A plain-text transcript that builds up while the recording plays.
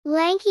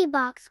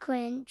Lankybox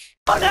cringe.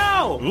 Oh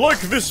no! Like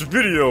this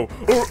video,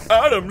 or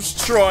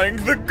Adam's trying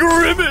the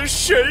grimace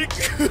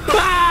shake.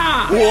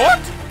 Ah! What?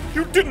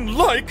 You didn't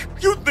like?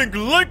 You think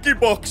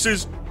Lankybox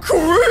is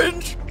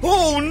cringe?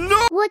 Oh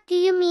no! What do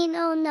you mean,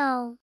 oh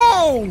no?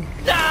 Oh!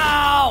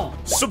 No!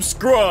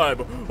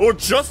 Subscribe, or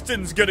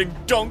Justin's getting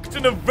dunked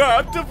in a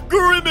vat of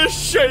grimace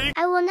shake.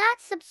 I will not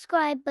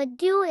subscribe, but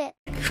do it.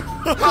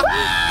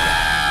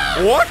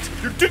 What?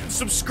 You didn't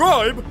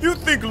subscribe? You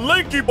think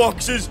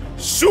Lankybox is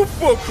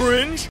super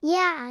cringe?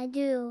 Yeah, I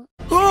do.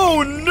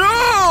 Oh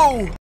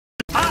no!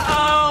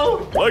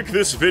 Uh-oh! Like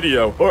this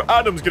video, or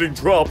Adam's getting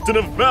dropped in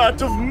a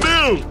vat of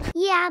milk.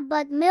 Yeah,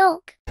 but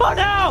milk. Oh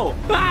no!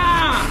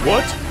 Ah!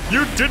 What?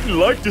 You didn't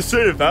like to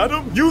save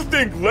Adam? You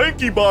think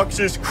Lankybox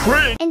is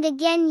cringe? And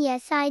again,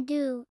 yes, I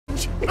do.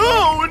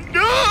 Oh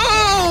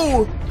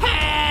no!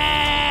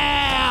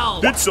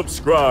 Help! Hit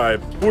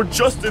subscribe, or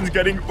Justin's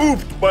getting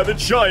oofed by the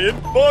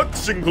giant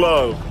boxing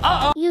glove.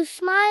 Uh-oh! You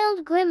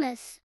smiled,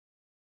 grimace.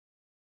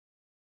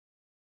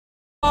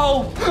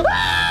 Oh!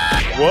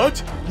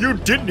 What? You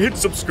didn't hit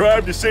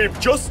subscribe to save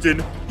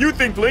Justin? You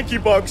think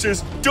Lankybox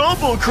is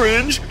double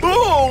cringe?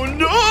 Oh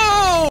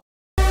no!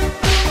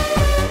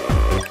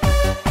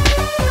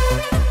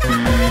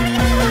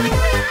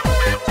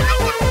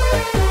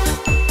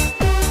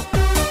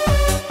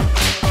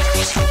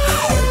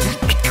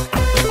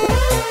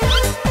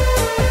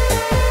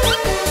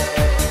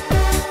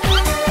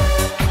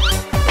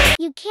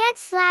 You can't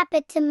slap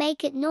it to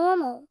make it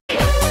normal.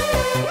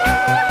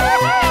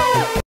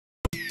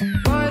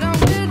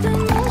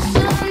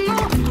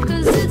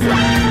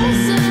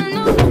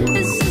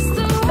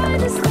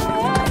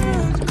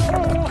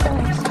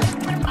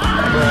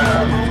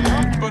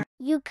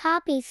 You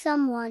copy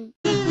someone.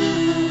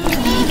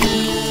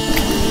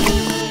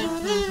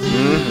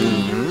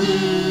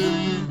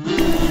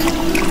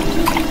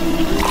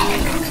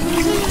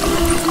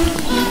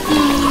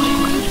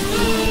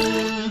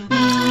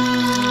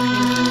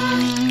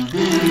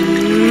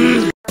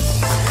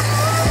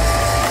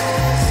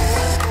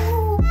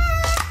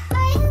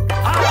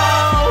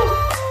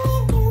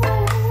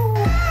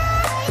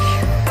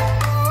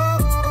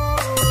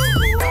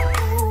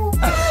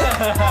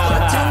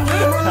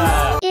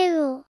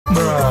 Ew.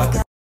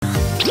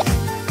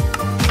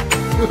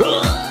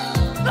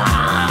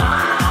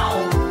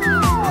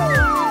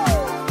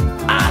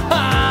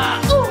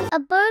 A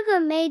burger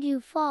made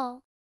you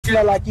fall.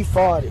 Smell like you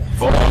farted.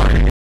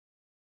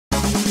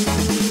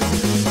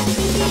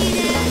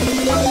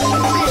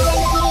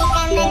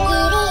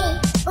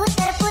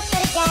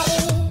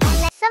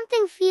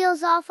 Something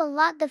feels off a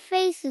lot. The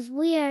face is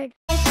weird.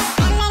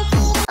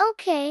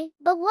 Okay,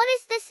 but what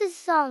is this? His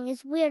song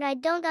is weird. I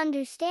don't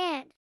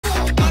understand.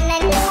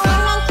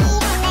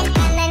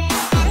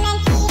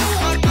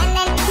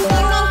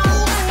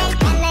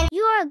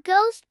 You are a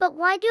ghost, but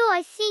why do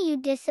I see you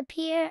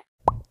disappear?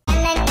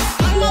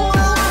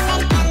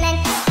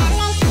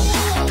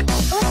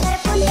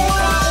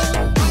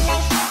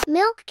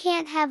 Milk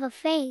can't have a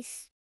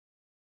face.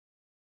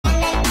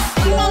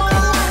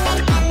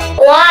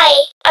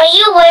 Why are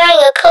you wearing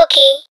a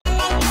cookie?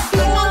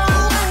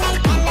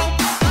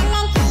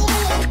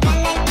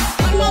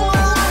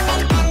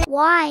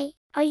 Why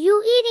are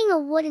you eating a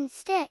wooden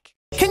stick?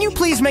 Can you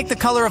please make the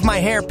color of my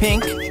hair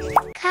pink?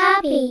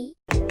 Copy.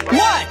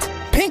 What?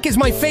 Pink is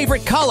my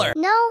favorite color.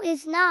 No,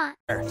 it's not.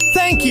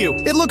 Thank you.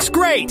 It looks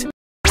great.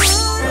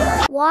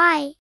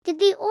 Why did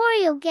the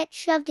Oreo get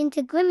shoved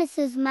into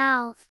Grimace's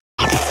mouth?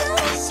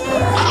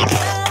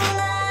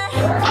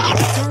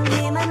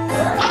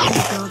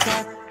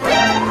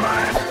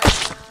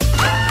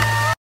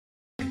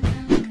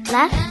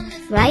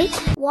 Left, right.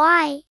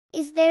 Why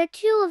is there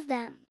two of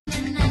them?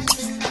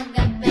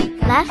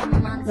 Left,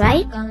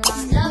 right.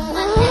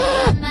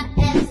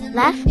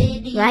 Left,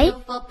 right.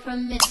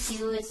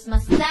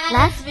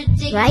 Left,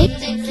 right.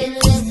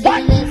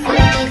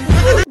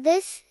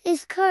 This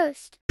is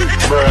cursed.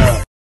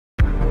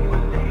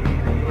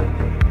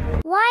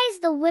 Why is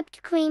the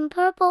whipped cream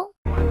purple?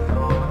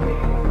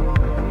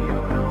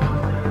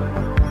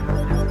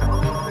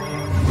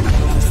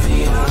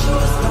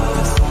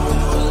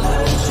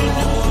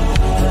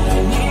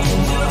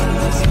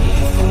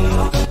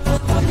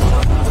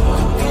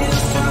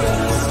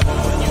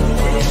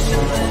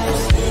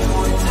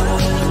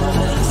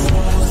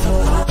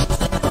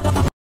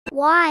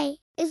 Why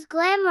is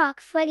Glamrock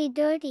Freddy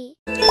dirty?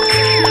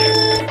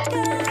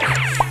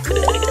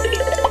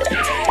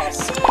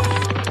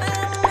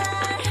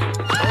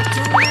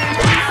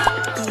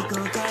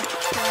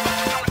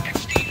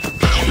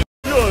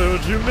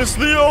 Did you miss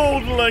the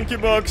old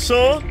Lankybox,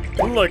 huh?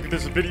 Like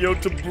this video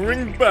to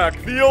bring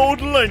back the old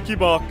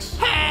Lankybox.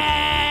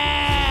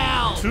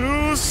 Help!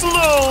 Too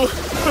slow!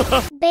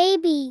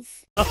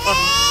 Babies.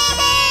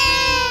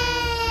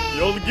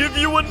 I'll give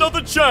you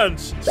another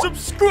chance.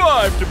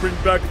 Subscribe to bring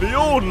back the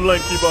old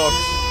Lankybox.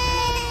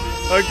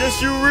 I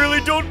guess you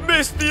really don't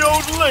miss the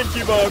old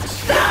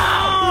Lankybox.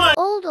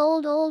 Old.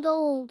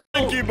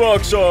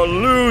 Lankybox are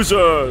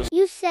losers.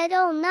 You said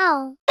oh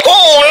no.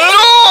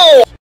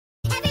 Oh no!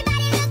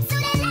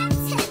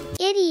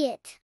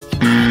 idiot.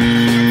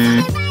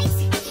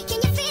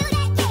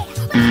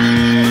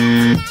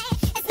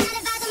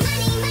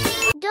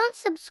 Don't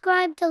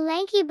subscribe to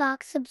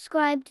Lankybox,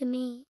 subscribe to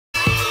me.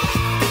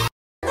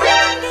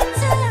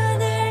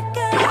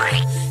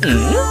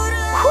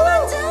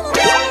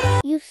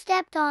 You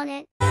stepped on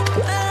it.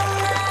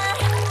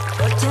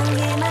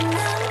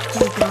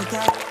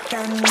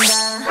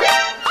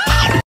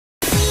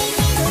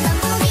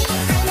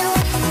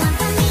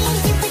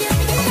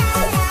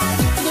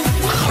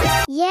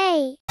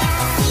 Yay!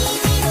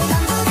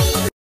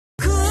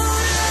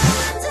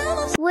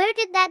 Where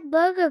did that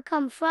burger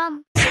come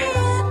from?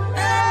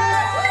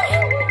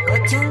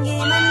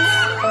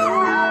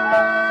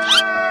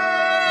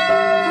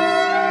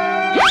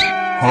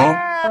 Huh?